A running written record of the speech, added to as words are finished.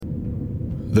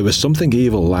There was something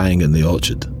evil lying in the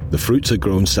orchard. The fruits had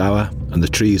grown sour, and the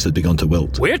trees had begun to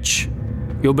wilt. Witch?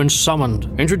 You've been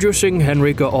summoned. Introducing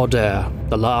Henrika Auder,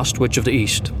 the last witch of the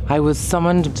East. I was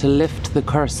summoned to lift the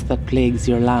curse that plagues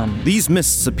your land. These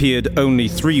mists appeared only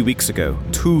 3 weeks ago.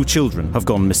 2 children have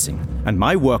gone missing, and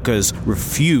my workers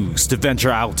refuse to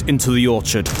venture out into the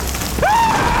orchard.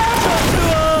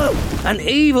 An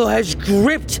evil has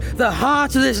gripped the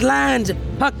heart of this land.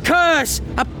 A curse,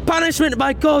 a punishment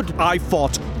by God. I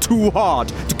fought too hard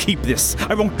to keep this.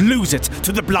 I won't lose it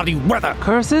to the bloody weather.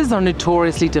 Curses are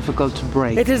notoriously difficult to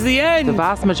break. It is the end. The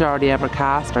vast majority ever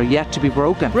cast are yet to be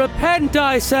broken. Repent,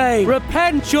 I say.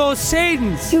 Repent your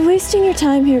sins. You're wasting your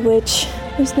time here, witch.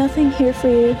 There's nothing here for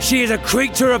you. She is a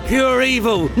creature of pure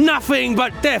evil. Nothing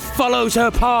but death follows her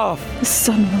path. The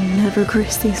sun will never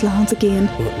grace these lands again.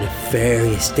 What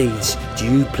nefarious deeds do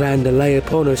you plan to lay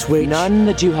upon us, witch? None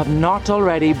that you have not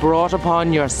already brought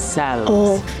upon yourselves.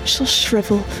 All shall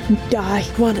shrivel and die.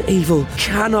 One evil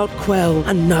cannot quell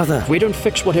another. If we don't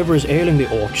fix whatever is ailing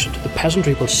the orchard, the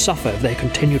peasantry will suffer if they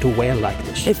continue to wail like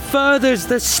this. It furthers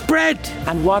the spread.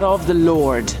 And what of the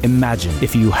Lord? Imagine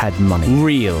if you had money.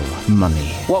 Real money.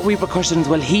 What repercussions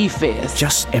will he face?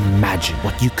 Just imagine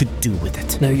what you could do with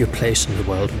it. Now your place in the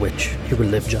world, witch. You will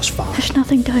live just fine. There's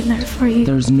nothing down there for you.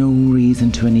 There's no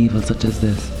reason to an evil such as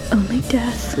this. Only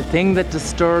death. The thing that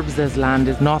disturbs this land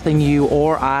is nothing you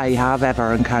or I have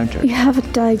ever encountered. You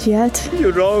haven't died yet.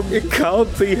 You're wrong. It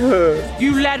can't be her.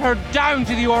 You led her down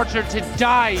to the orchard to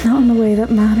die. Not in a way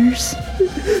that matters.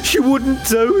 She wouldn't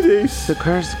do this. The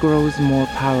curse grows more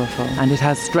powerful, and it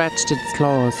has stretched its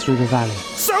claws through the valley.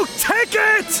 So take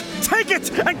it! Take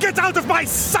it and get out of my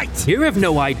sight! You have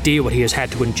no idea what he has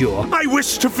had to endure. I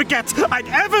wish to forget I'd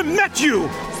ever met you!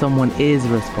 Someone is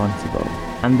responsible,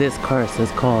 and this curse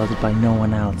is caused by no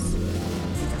one else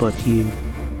but you.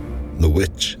 The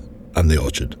Witch and the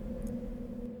Orchard.